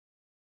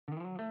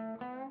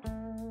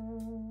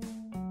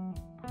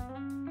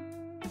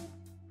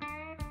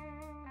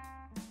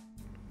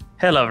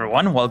Hello,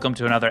 everyone. Welcome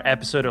to another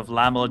episode of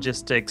Llama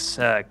Logistics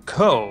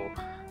Co.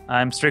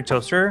 I'm Strict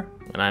Toaster.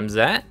 And I'm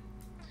Zhatt.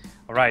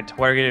 All right,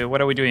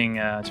 what are we doing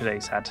today,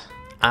 Zhatt?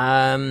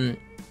 I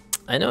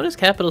noticed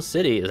Capital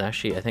City is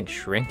actually, I think,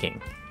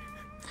 shrinking.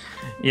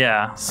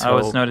 Yeah, So I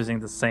was noticing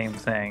the same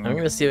thing. I'm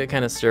going to see what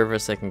kind of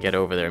service I can get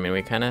over there. I mean,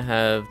 we kind of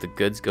have the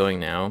goods going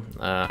now.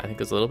 I think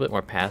there's a little bit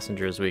more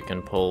passengers we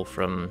can pull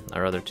from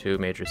our other two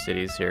major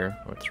cities here,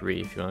 or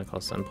three if you want to call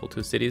Sunpool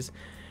two cities.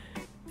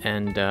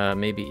 And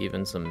maybe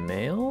even some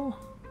mail?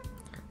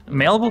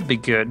 Mail will be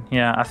good.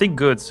 Yeah, I think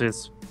goods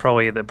is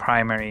probably the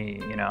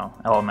primary,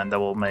 element that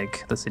will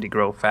make the city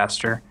grow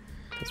faster.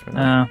 Because we're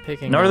not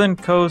picking Northern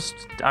up. Coast,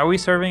 are we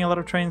serving a lot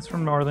of trains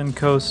from Northern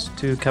Coast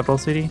to Capital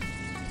City?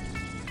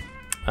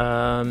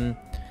 I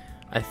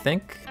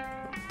think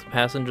the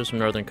passengers from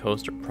Northern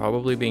Coast are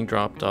probably being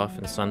dropped off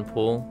in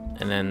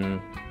Sunpool, and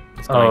then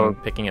it's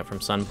picking up from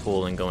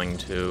Sunpool and going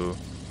to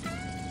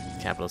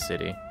Capital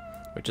City,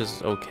 which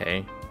is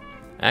okay.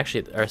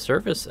 Actually, our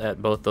service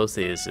at both those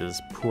cities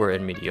is poor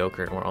and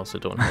mediocre, and we also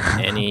don't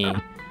have any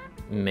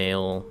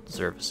mail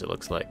service, it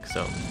looks like.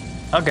 So,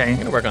 Okay, I'm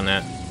going to work on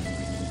that.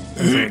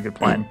 that's a very good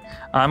plan.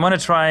 I'm going to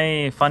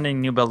try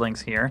funding new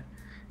buildings here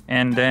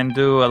and then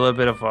do a little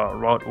bit of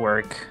road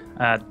work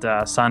at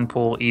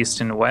Sunpool East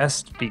and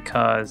West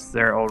because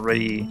they're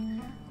already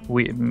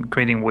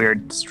creating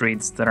weird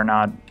streets that are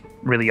not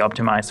really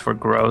optimized for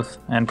growth,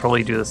 and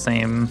probably do the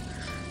same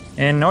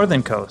in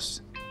Northern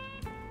Coast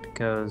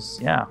because,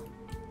 yeah,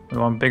 we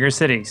want bigger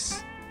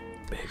cities.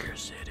 Bigger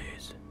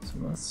cities. So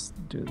let's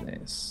do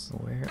this.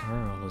 Where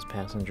are all those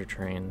passenger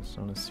trains?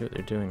 I want to see what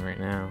they're doing right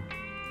now.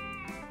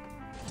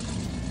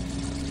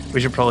 We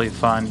should probably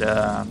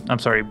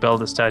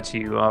build a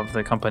statue of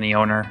the company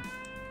owner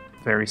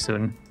very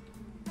soon.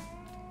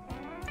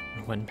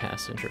 One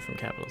passenger from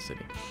Capital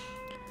City.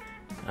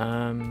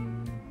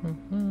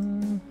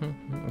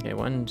 Okay,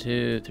 1,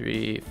 2,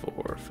 3,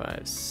 4,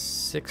 5,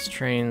 6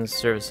 trains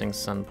servicing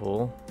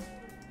Sunpool.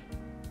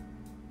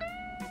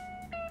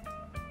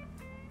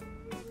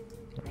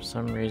 For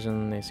some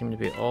reason, they seem to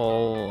be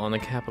all on the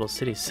Capital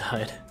City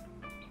side.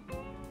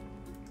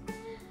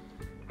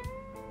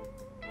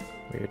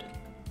 Weird.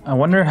 I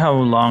wonder how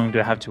long do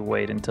I have to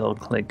wait until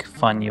click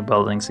fund new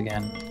buildings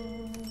again?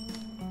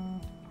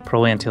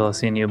 Probably until I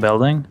see a new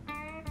building.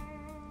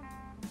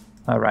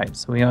 Alright,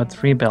 so we got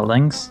 3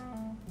 buildings.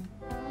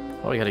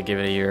 Probably gotta give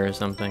it a year or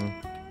something.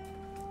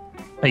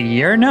 A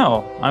year?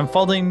 No, I'm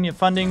funding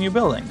new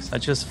buildings. I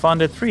just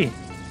funded 3.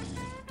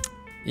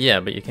 Yeah,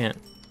 but you can't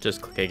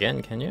just click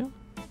again, can you?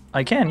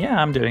 I can, yeah,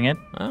 I'm doing it.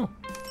 Oh.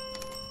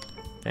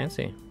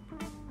 Fancy.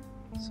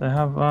 So I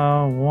have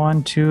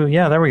 1, 2,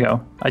 yeah, there we go.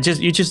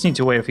 You just need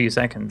to wait a few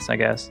seconds, I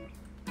guess.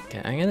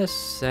 Okay, I'm gonna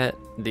set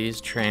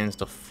these trains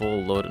to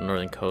full load at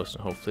Northern Coast,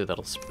 and hopefully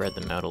that'll spread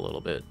them out a little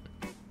bit.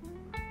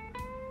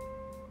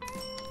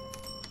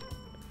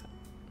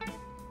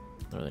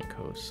 Northern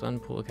Coast,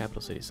 Sunpool,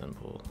 Capital City,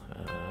 Sunpool.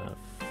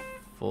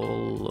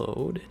 Full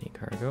load, any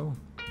cargo?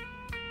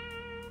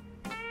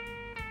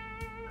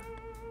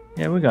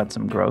 Yeah, we got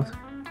some growth.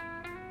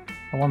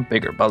 I want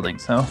bigger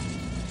buildings, though.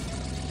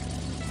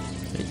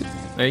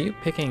 Are you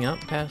picking up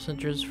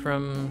passengers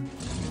from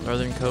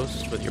Northern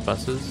Coast with your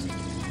buses?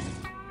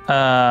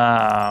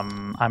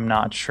 I'm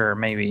not sure,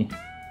 maybe.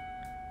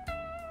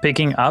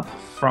 Picking up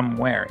from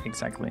where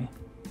exactly?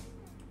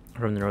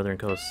 From the Northern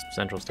Coast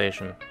Central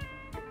Station.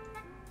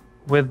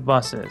 With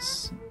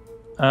buses.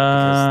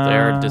 Because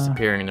they're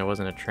disappearing, there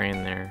wasn't a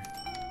train there.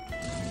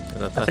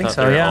 I think thought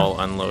so, they were yeah. all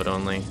unload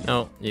only.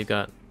 No, you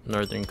got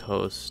Northern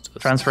Coast.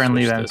 Let's Transfer and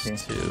leave switch empty.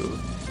 this to,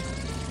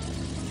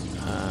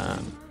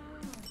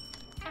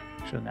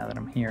 Actually, now that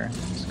I'm here,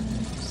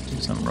 let's do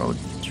some road.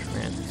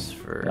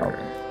 transfer. Yep.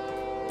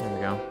 There we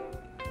go.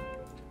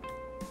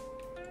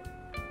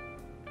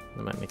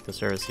 That might make the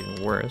service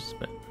even worse,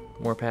 but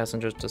more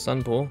passengers to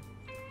Sunpool.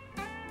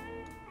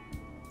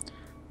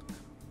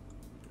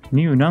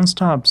 New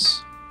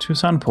non-stops to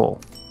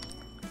Sunpool.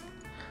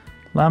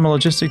 Llama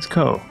Logistics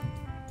Co.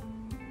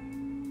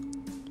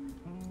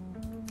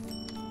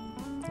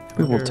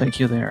 We will take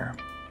you there.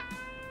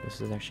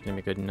 This is actually gonna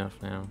be good enough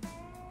now.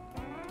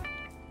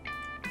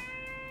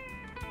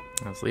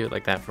 Let's leave it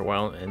like that for a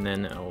while, and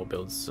then I will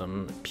build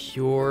some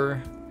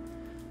pure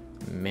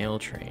mail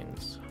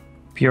trains.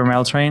 Pure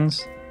mail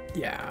trains?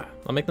 Yeah,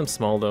 I'll make them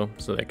small though,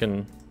 so they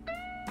can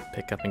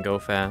pick up and go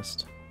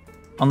fast.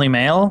 Only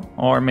male,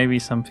 or maybe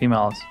some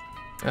females?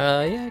 Yeah,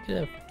 I could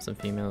have some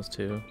females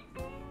too.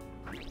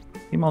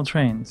 Female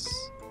trains.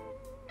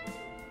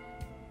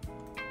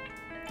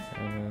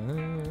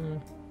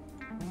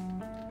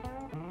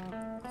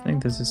 I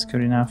think this is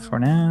good enough for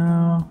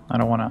now. I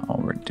don't want to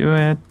overdo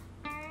it.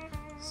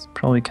 It's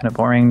probably kind of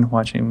boring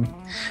watching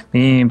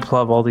me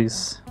plug all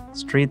these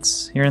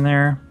streets here and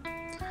there.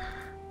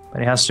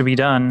 But it has to be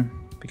done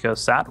because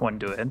Zhatt won't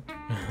do it.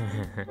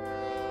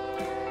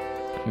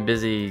 I'm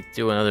busy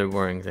doing other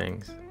boring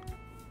things.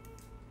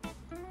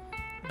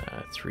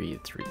 3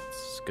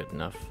 is good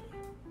enough.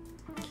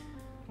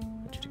 I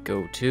want you to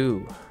go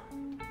to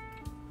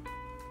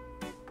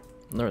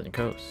Northern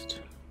Coast.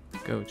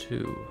 Go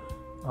to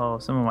Oh,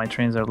 some of my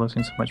trains are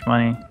losing so much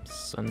money.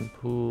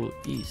 Sunpool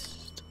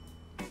East.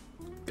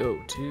 Go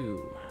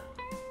to.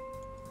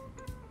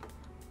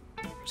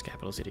 Where's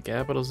Capital City?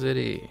 Capital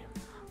City.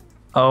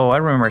 Oh, I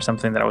remember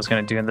something that I was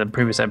going to do in the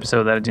previous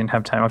episode that I didn't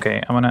have time.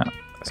 Okay, I'm going to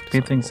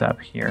speed things up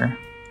here.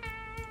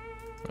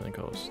 Northern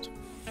Coast.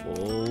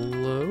 Full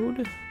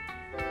load?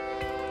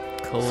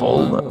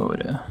 Full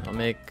load. I'll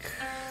make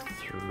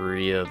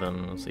 3 of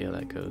them. We'll see how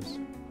that goes.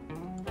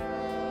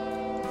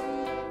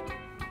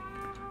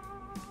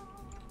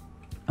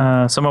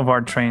 Some of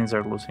our trains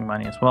are losing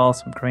money as well.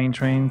 Some grain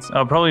trains.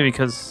 Oh, probably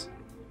because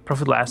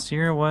profit last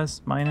year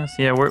was minus.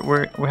 Yeah,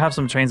 we have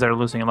some trains that are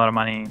losing a lot of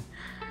money.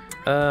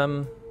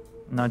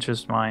 Not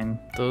just mine.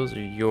 Those are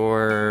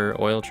your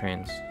oil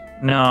trains.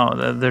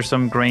 No, there's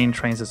some grain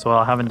trains as well.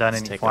 I haven't done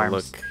any farms.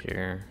 Let's take a look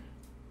here.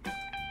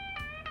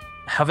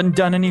 Haven't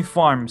done any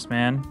farms,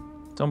 man.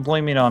 Don't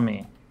blame it on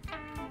me.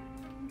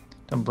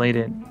 Don't blame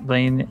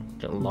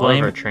it. A lot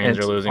of our trains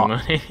are losing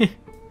money.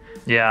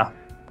 Yeah.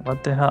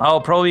 What the hell? Oh,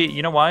 probably.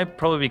 You know why?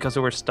 Probably because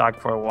we were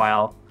stuck for a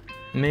while.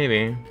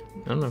 Maybe.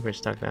 I don't know if we're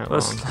stuck that long.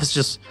 Let's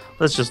just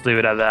leave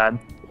it at that.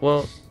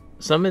 Well,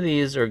 some of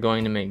these are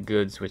going to make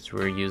goods which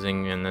we're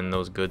using, and then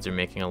those goods are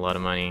making a lot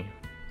of money.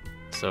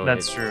 So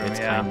that's true.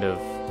 It's yeah. kind of.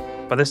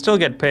 But they still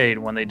get paid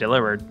when they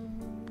delivered,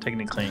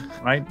 technically,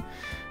 right?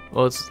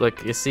 Well, it's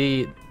like you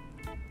see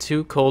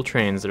 2 coal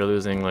trains that are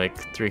losing like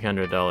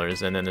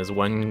 $300, and then there's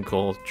 1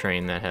 coal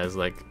train that has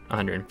like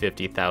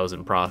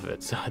 150,000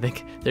 profit. So I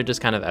think they're just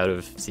kind of out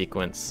of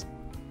sequence.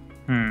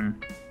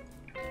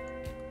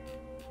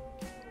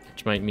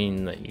 Which might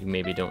mean that you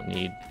maybe don't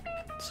need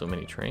so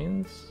many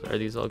trains. Are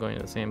these all going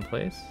to the same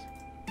place?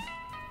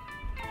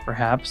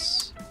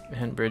 Perhaps.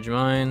 Bridge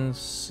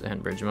mines,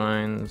 Bridge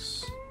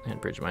mines,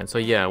 Bridge mines. So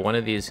yeah, one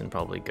of these can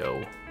probably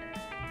go.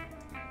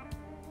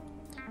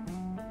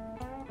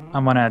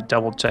 I'm gonna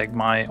double check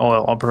my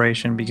oil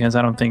operation because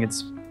I don't think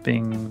it's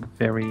being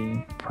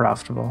very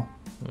profitable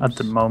at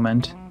the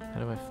moment.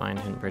 How do I find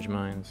Bridge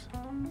mines?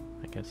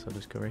 I guess I'll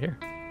just go right here.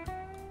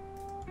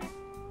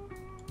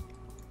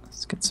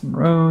 Let's get some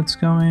roads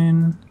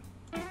going.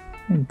 I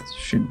think this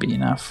should be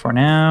enough for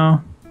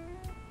now.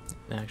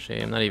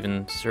 Actually, I'm not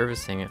even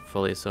servicing it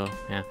fully, so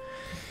yeah.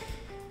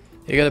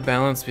 You gotta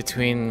balance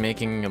between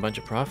making a bunch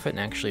of profit and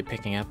actually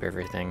picking up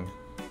everything.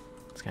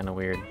 It's kind of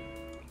weird.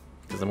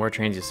 Because the more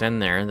trains you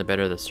send there, the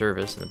better the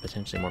service and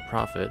potentially more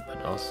profit,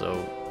 but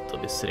also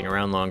they'll be sitting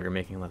around longer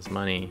making less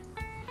money.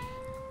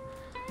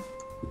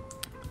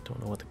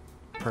 Don't know what the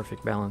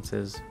perfect balance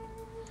is.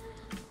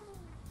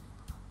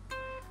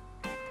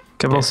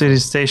 Capital City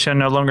Station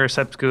no longer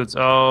accepts goods.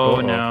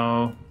 Oh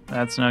no,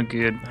 that's not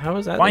good. How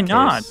is that? Why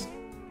not?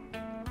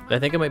 I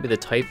think it might be the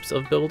types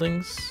of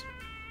buildings,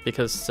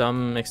 because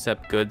some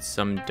accept goods,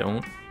 some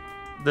don't.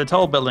 The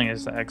tall building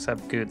is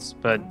accept goods,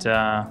 but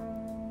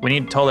we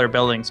need taller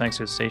buildings next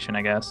to the station,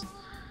 I guess.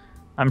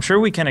 I'm sure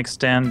we can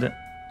extend.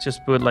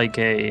 Just put like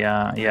a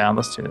yeah.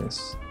 Let's do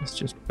this. Let's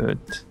just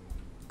put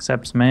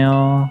accepts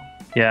mail.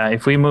 Yeah,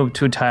 if we move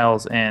 2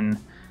 tiles in.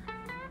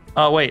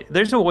 Oh wait,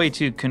 there's a way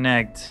to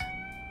connect,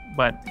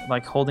 but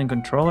like holding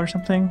control or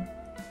something.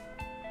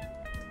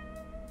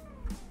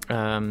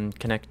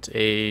 Connect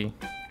a.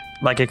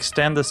 Like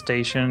extend the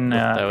station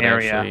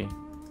area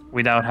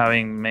without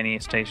having many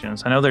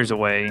stations. I know there's a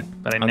way,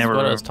 but I never. That's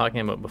what I was talking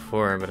about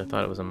before, but I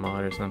thought it was a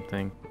mod or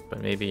something.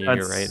 But maybe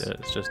you're right.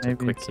 It's just a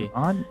quick key.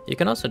 You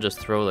can also just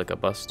throw like a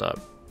bus stop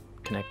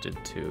connected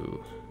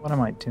to. What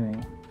am I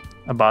doing?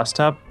 A bus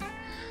stop?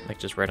 Like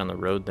just right on the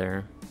road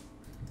there.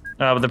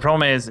 But the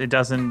problem is it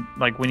doesn't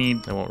like we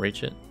need. It won't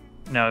reach it.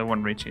 No, it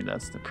won't reach you.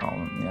 That's the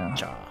problem.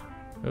 Yeah.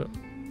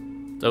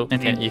 Oh,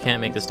 you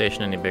can't make the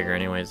station any bigger,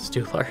 anyways. It's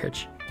too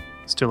large.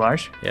 It's too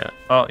large? Yeah.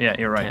 Oh, yeah,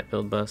 you're right. Can't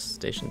build bus,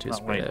 station too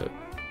spread out.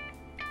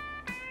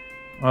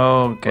 Okay.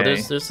 Well,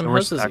 there's some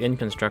houses in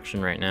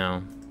construction right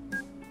now.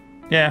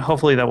 Yeah,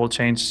 hopefully that will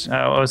change.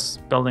 I was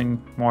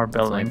building more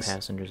buildings. Like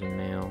passengers and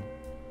mail.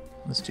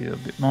 Let's do a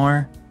bit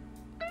more.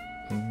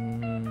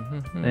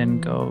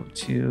 Then go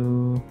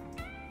to...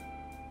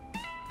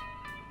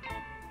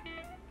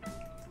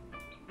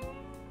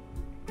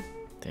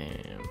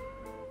 Damn.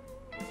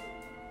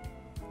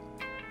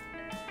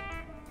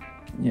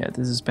 Yeah,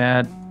 this is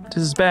bad.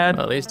 This is bad.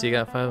 Well, at least you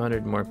got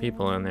 500 more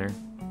people in there.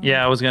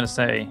 Yeah, I was gonna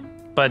say,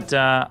 but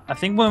I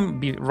think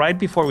right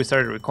before we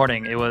started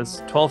recording, it was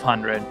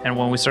 1,200, and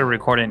when we started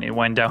recording, it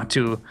went down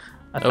to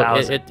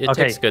 1,000. It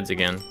takes goods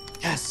again.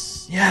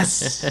 Yes,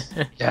 yes,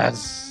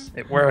 yes.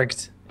 It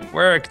worked. It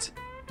worked.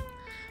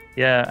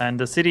 Yeah, and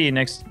the city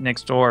next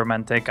door,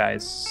 Manteca,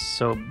 is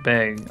so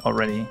big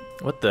already.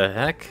 What the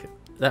heck?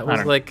 That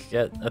was like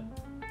at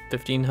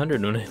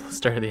 1,500 when I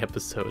started the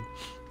episode.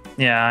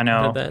 Yeah, I know.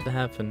 How did that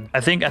happen?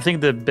 I think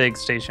the big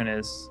station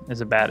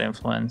is a bad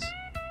influence.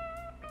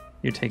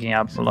 You're taking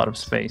up a lot of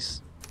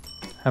space.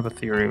 I have a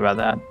theory about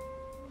that.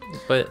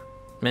 But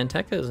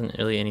Manteca isn't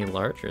really any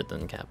larger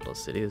than Capital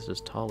City. It's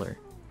just taller.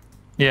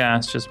 Yeah,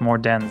 it's just more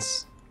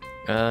dense.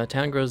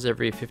 Town grows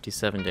every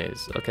 57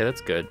 days. Okay,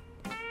 that's good.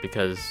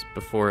 because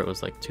before it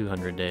was like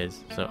 200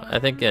 days. So I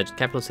think, yeah,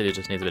 Capital City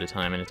just needs a bit of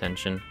time and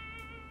attention.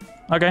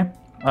 Okay.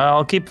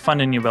 I'll keep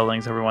funding new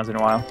buildings every once in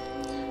a while.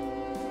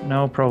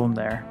 No problem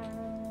there.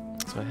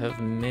 So I have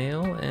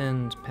mail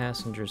and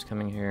passengers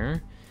coming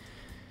here.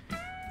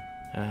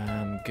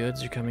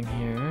 Goods are coming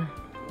here.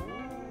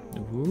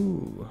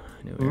 Ooh,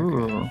 new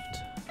aircraft.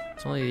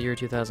 It's only the year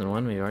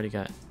 2001. We've already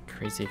got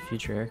crazy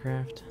future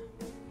aircraft.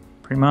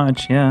 Pretty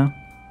much, yeah.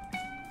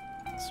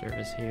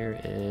 Service here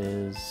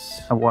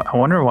is... I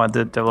wonder what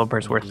the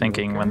developers were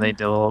thinking when they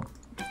developed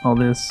all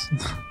this,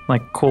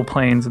 like cool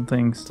planes and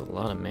things. It's a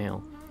lot of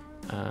mail.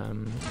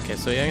 Okay,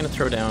 so yeah, I'm gonna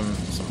throw down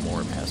some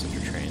more passenger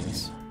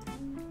trains.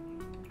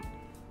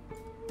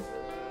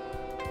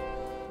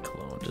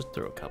 Cologne, just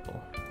throw a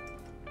couple.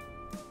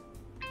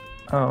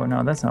 Oh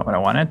no, that's not what I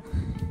wanted.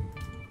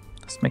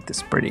 Let's make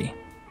this pretty.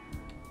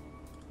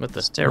 What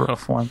the?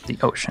 Terraform the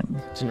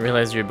ocean. Didn't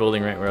realize you were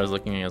building right where I was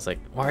looking. I was like,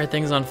 why are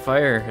things on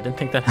fire? I didn't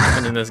think that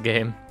happened in this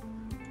game.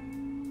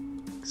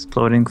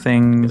 Exploding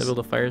things. Gotta build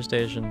a fire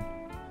station.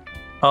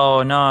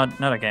 Oh,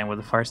 not again with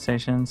the fire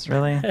stations,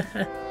 really?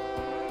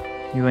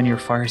 You and your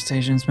fire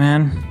stations,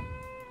 man.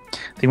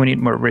 I think we need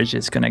more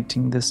bridges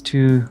connecting these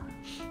two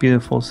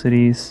beautiful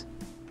cities.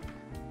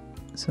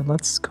 So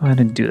let's go ahead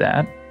and do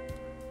that.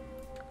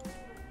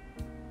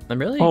 I'm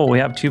really... Oh, we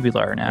have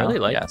tubular now. I really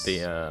like yes.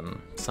 the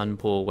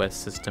Sunpool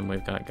West system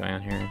we've got going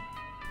on here.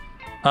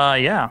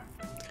 Yeah.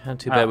 Kind of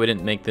too bad we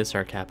didn't make this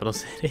our capital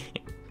city.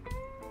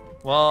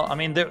 Well, I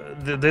mean,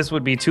 this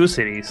would be two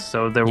cities,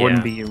 so there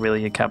wouldn't be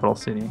really a capital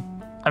city.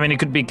 I mean, it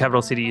could be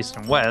capital city east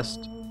and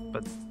west,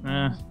 but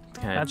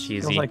Kind of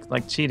cheesy. feels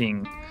like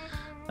cheating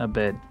a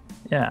bit.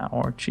 Yeah,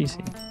 or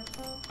cheesy.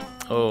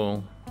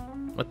 Oh,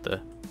 what the?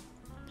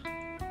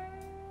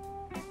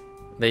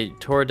 They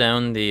tore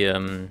down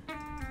the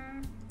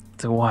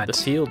what? the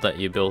field that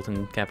you built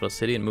in Capital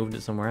City and moved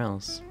it somewhere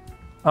else.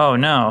 Oh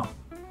no.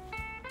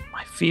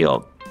 My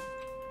field.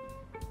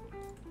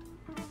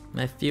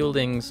 My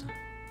fieldings.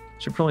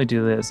 Should probably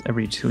do this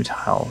every 2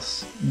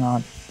 tiles,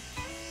 not...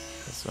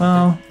 That's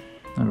Well,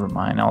 never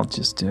mind, I'll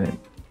just do it.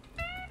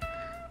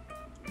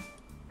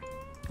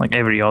 Like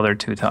every other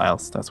 2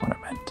 tiles, that's what I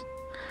meant.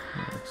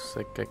 Looks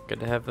like I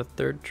could have a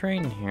third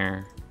train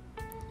here.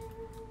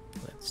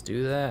 Let's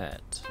do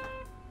that.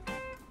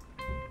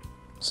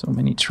 So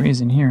many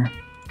trees in here.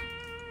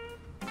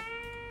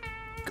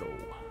 Go.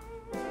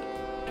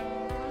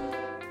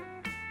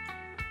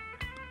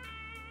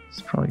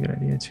 It's probably a good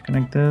idea to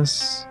connect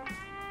this.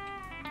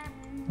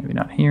 Maybe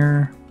not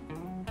here.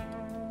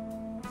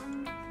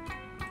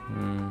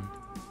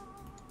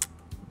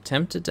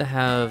 Tempted to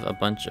have a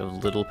bunch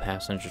of little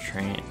passenger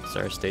trains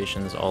or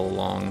stations all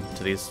along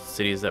to these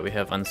cities that we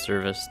have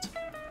unserviced.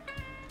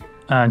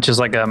 Just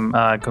like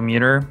a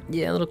commuter.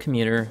 Yeah, a little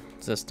commuter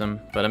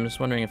system, but I'm just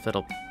wondering if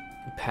that'll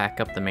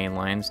pack up the main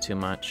lines too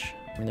much.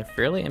 I mean, they're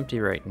fairly empty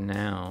right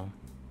now.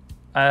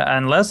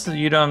 Unless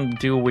you don't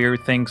do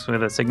weird things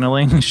with the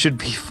signaling, it should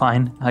be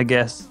fine, I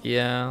guess.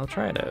 Yeah, I'll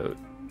try it out.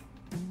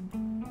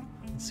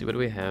 Let's see, what do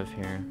we have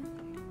here?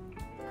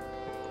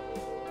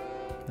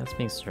 That's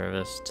being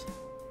serviced.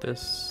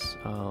 This,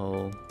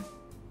 yeah,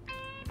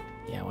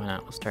 why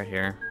not? We'll start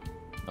here.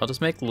 I'll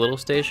just make little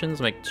stations,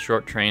 make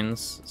short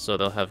trains, so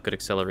they'll have good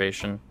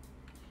acceleration.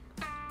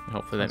 And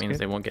hopefully that means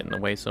they won't get in the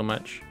way so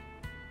much.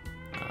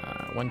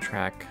 1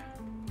 track.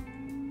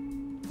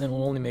 Then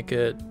we'll only make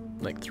it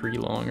like 3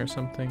 long or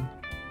something.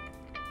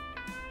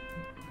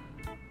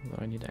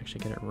 Although I need to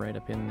actually get it right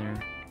up in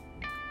there.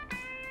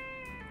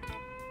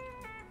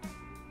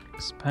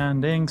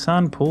 Expanding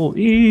Sunpool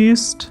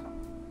East.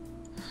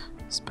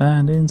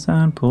 Expanding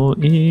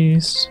Sunpool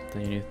East. The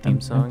new theme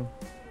song.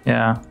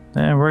 Yeah.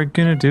 Then we're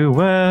gonna do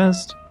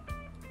West.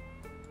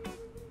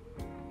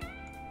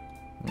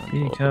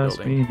 Because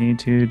we need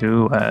to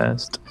do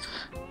West.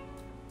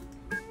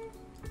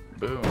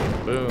 Boom,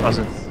 boom. Pause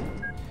it.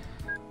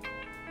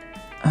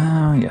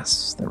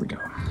 Yes, there we go.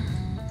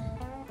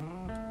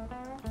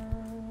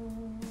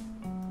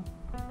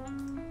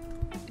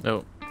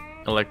 Oh,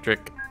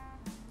 electric.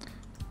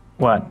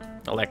 What?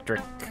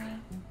 Electric.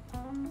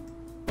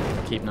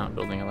 Keep not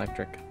building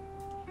electric.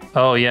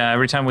 Oh yeah,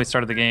 every time we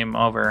started the game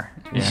over,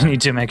 you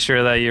need to make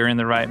sure that you're in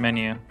the right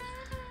menu.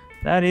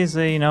 That is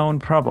a known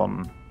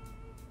problem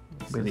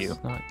with you.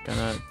 It's not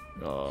gonna...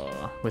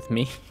 with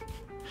me?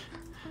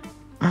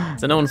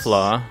 It's a known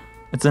flaw.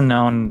 It's a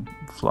known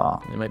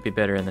flaw. It might be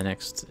better in the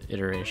next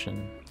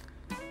iteration.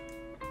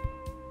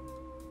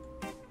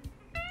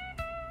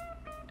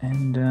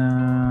 And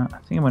I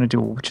think I'm going to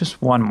do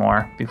just one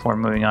more before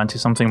moving on to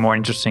something more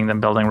interesting than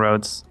building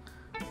roads.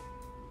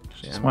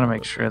 Just want to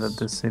make sure that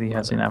the city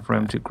has enough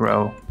room to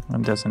grow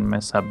and doesn't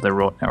mess up the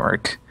road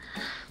network.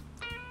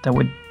 That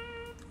would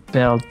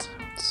build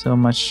so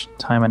much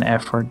time and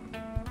effort.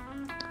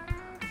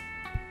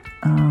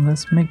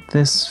 Let's make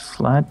this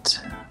flat,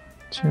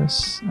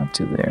 just up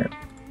to there.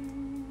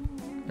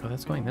 Oh,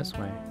 that's going this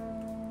way.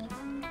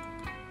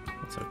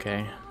 That's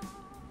okay.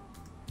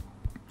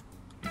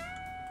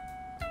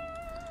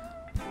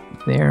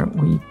 There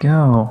we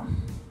go.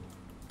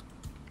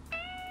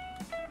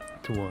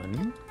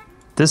 one.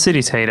 The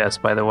cities hate us,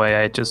 by the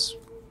way. I just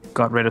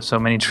got rid of so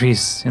many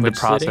trees in Which the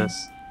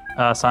process.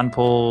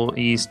 Sunpool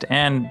East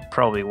and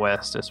probably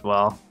West as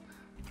well.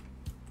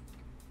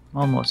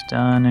 Almost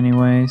done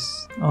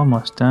anyways.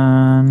 Almost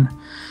done.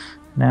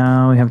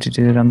 Now we have to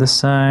do it on this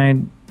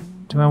side.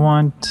 Do I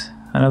want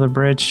another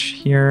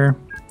bridge here?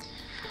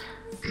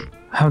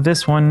 I have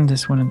this one,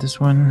 this one, and this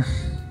one.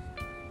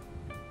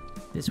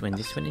 This one,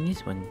 this one, and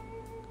this one.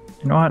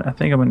 You know what? I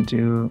think I'm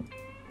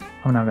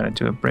not gonna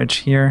do a bridge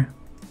here.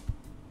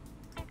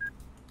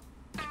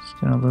 Just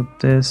gonna loop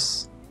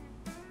this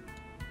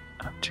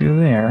up to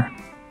there.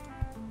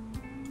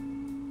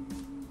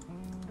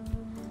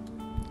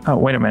 Oh,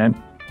 wait a minute.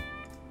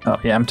 Oh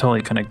yeah, I'm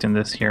totally connecting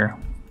this here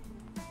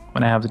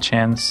when I have the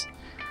chance.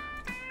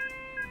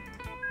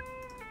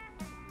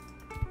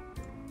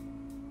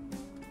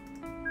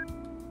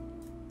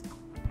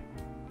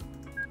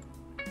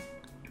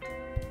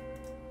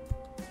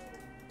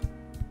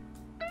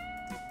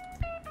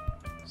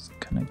 Just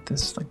connect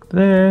this like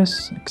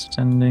this,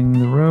 extending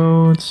the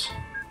roads.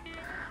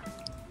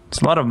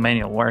 It's a lot of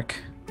manual work.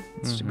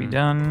 It's to be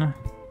done.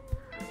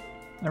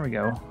 There we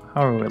go.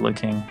 How are we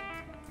looking?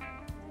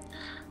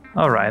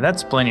 Alright,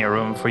 that's plenty of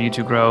room for you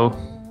to grow.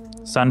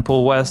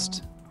 Sunpool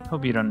West.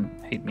 Hope you don't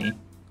hate me.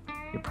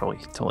 You probably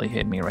totally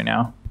hate me right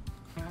now.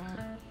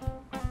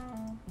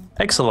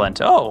 Excellent.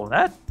 Oh,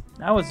 that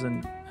was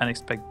an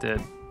unexpected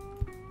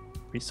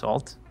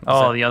result.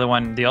 Oh, the other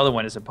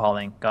one is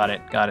appalling. Got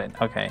it.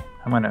 Okay.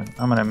 I'm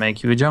gonna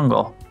make you a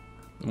jungle.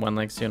 One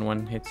likes you and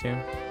one hates you.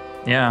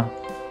 Yeah.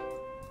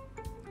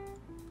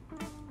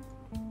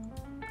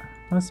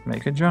 Let's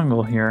make a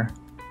jungle here.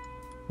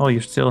 Oh, you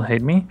still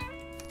hate me?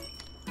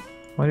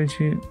 Why did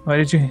you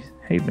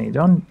hate me?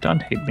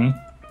 Don't hate me.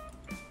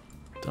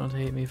 Don't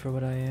hate me for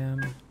what I am.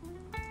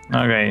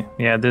 Okay,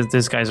 yeah,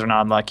 these guys are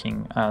not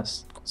liking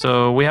us.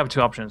 So we have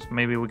two options.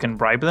 Maybe we can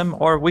bribe them,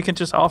 or we can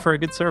just offer a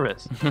good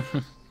service.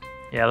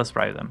 Yeah, let's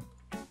bribe them.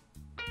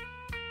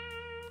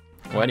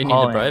 Why do you need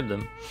to bribe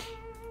them?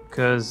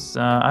 Because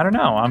I don't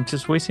know. I'm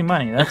just wasting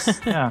money. That's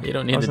yeah. You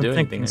don't need to do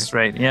anything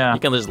straight. Yeah. You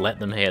can just let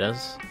them hate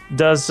us.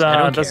 Does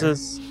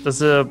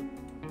the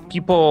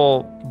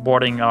people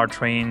boarding our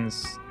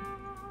trains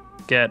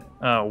get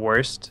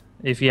worst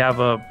if you have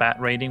a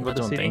bad rating for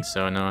the city? I don't think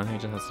so. No, I think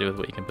it just has to do with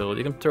what you can build.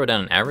 You can throw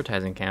down an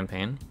advertising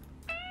campaign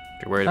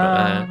if you're worried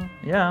about that.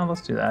 Yeah,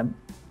 let's do that.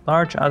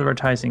 Large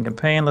advertising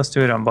campaign. Let's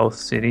do it on both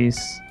cities.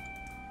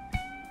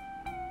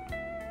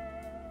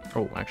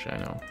 Oh, actually, I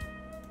know.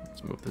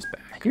 Let's move this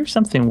back. I hear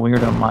something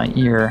weird on my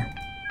ear.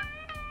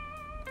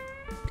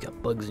 You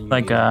got bugs in your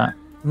like ear.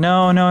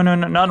 No,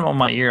 not on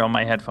my ear, on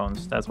my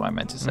headphones. That's what I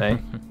meant to say.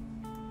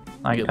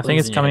 Like I think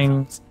it's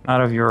coming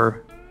out of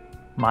your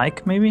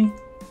mic, maybe.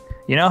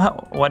 You know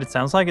what it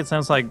sounds like? It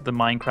sounds like the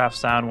Minecraft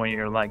sound when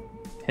you're like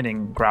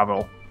hitting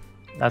gravel.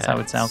 That's how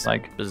it sounds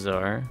like.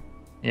 Bizarre.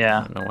 Yeah.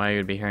 I don't know why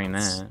you'd be hearing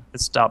that.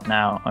 It's stopped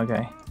now.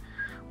 Okay.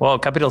 Well,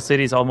 capital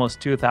city is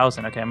almost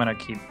 2,000. Okay, I'm gonna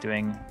keep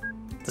doing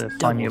the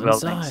fun new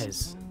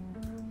buildings.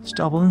 It's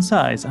double in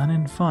size and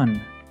in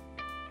fun.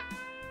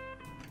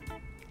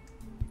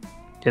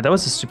 Yeah, that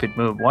was a stupid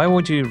move. Why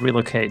would you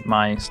relocate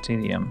my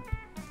stadium?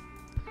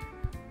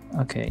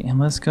 Okay, and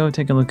let's go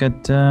take a look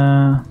at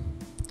the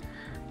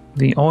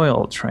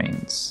oil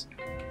trains.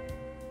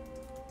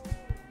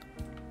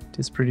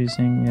 Just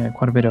producing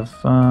quite a bit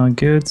of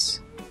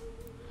goods.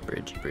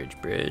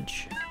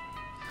 Bridge.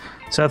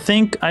 So I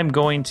think I'm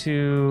going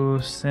to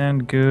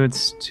send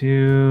goods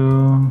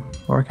to...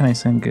 Where can I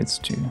send goods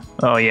to?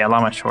 Oh yeah,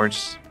 Llama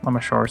Shores. Llama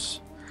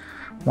Shores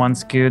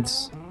wants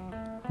goods.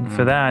 And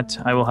for that,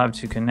 I will have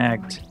to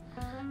connect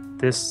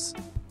this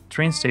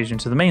train station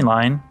to the main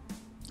line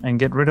and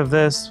get rid of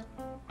this.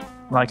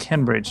 Like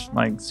Henbridge.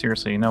 Like,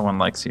 seriously, no one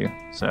likes you.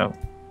 So,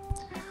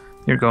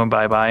 you're going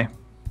bye-bye.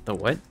 The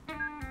what?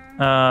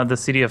 The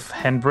city of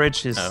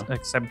Henbridge is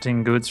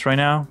accepting goods right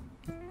now.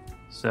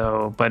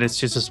 So, but it's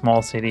just a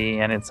small city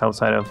and it's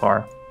outside of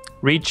our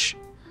reach.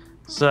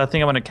 So I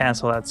think I'm going to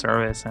cancel that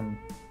service and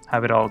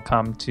have it all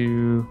come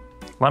to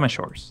Llama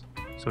Shores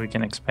so we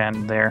can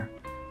expand there.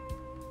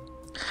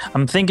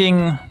 I'm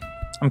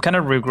kind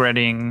of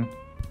regretting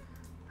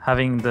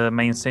having the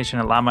main station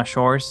at Llama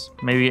Shores.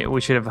 Maybe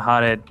we should have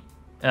had it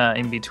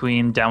in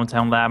between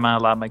downtown Llama,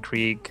 Llama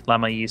Creek,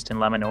 Llama East, and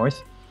Llama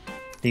North.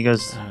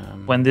 Because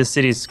when these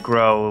cities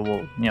grow,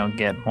 it will,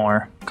 get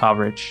more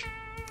coverage.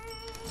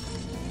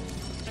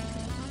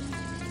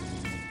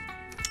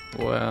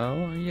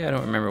 Well, yeah, I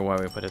don't remember why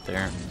we put it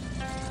there.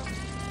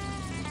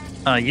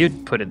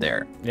 You'd put it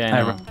there. Yeah,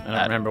 I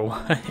don't remember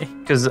why.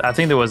 Because I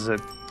think there was a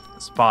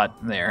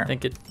spot there. I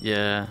think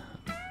yeah.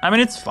 I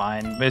mean, it's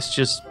fine. It's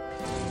just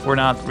we're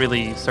not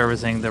really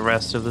servicing the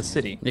rest of the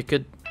city. You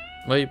could,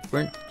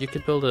 you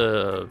could build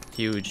a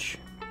huge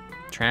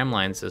tram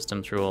line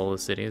system through all the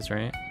cities,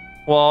 right?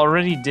 Well, I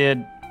already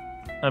did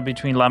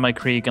between Llama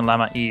Creek and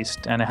Llama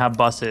East, and I have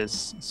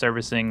buses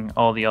servicing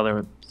all the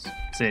other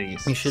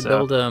cities. We should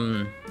build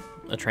a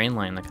train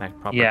line, like a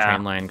proper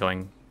train line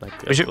going like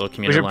a little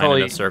commuter line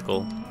in a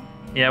circle.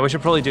 Yeah, we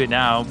should probably do it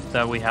now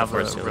that we have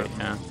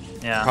yeah.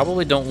 Yeah.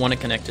 Probably don't want to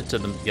connect it to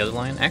the other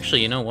line.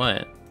 Actually, you know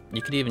what?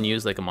 You could even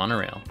use like a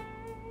monorail.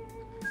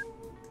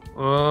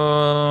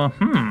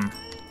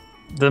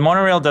 The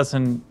monorail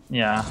doesn't.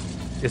 Yeah,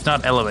 it's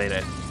not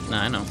elevated. No,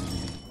 I know.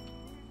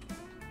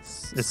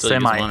 It's Still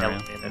use monorail.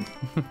 semi-elevated.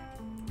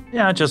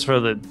 Yeah, just for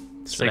the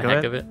Just for sake the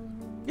heck of it.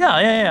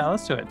 Yeah.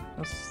 Let's do it.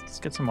 Let's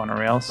get some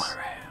monorails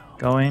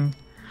going.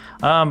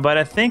 But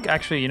I think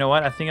actually, you know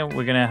what? I think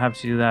we're gonna have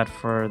to do that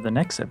for the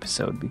next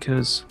episode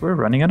because we're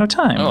running out of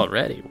time. Oh,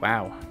 already?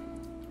 Wow.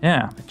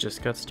 Yeah. It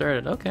just got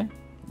started. Okay.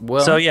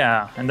 Well. So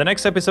yeah, in the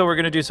next episode we're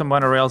gonna do some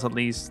monorails, at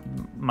least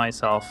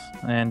myself.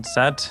 And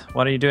Zhatt,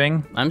 what are you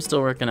doing? I'm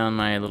still working on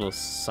my little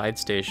side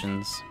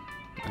stations,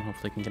 and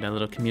hopefully can get a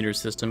little commuter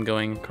system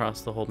going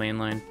across the whole main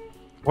line.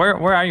 Where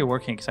are you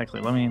working exactly?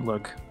 Let me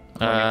look.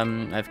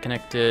 I've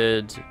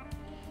connected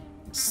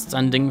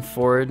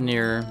Sundingford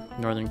near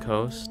Northern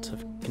Coast.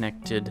 I've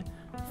connected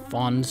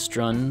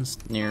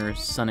Fondstruns near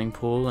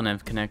Sunningpool, and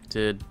I've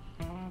connected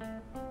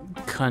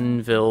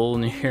Cunville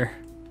near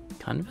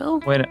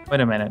Cunville. Wait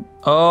a minute.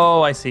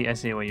 Oh, I see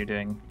what you're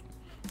doing.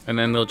 And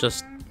then we'll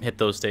just hit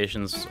those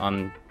stations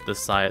on the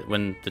side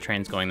when the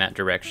train's going that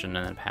direction,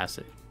 and then pass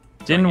it.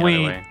 Didn't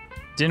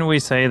we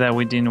say that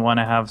we didn't want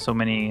to have so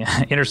many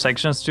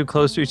intersections too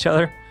close to each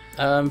other?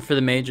 For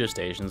the major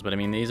stations, but I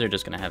mean, these are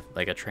just gonna have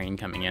like a train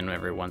coming in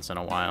every once in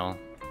a while.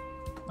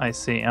 I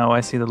see. Oh,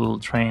 I see the little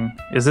train.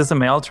 Is this a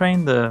mail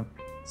train? The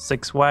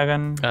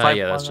 6-wagon?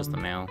 Yeah, that's just the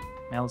mail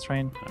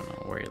train. I don't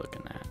know where you're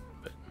looking at,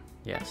 but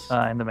yes.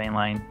 In the main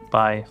line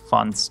by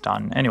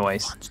Fonston.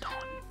 Anyways.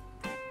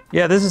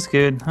 Yeah, this is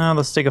good.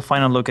 Let's take a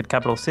final look at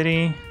Capital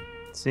City.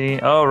 Let's see.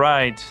 Oh,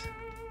 right.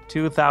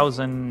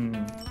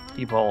 2,000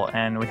 people,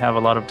 and we have a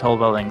lot of tall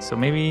buildings. So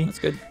maybe That's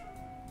good.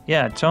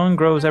 Yeah, tone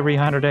grows every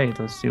 108.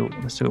 Let's do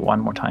it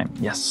one more time.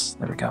 Yes,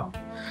 there we go.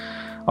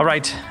 All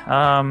right.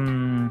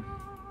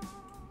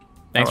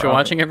 Thanks for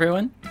watching,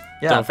 everyone.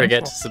 Yeah, Don't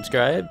forget to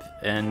subscribe,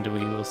 and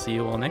we will see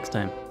you all next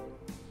time.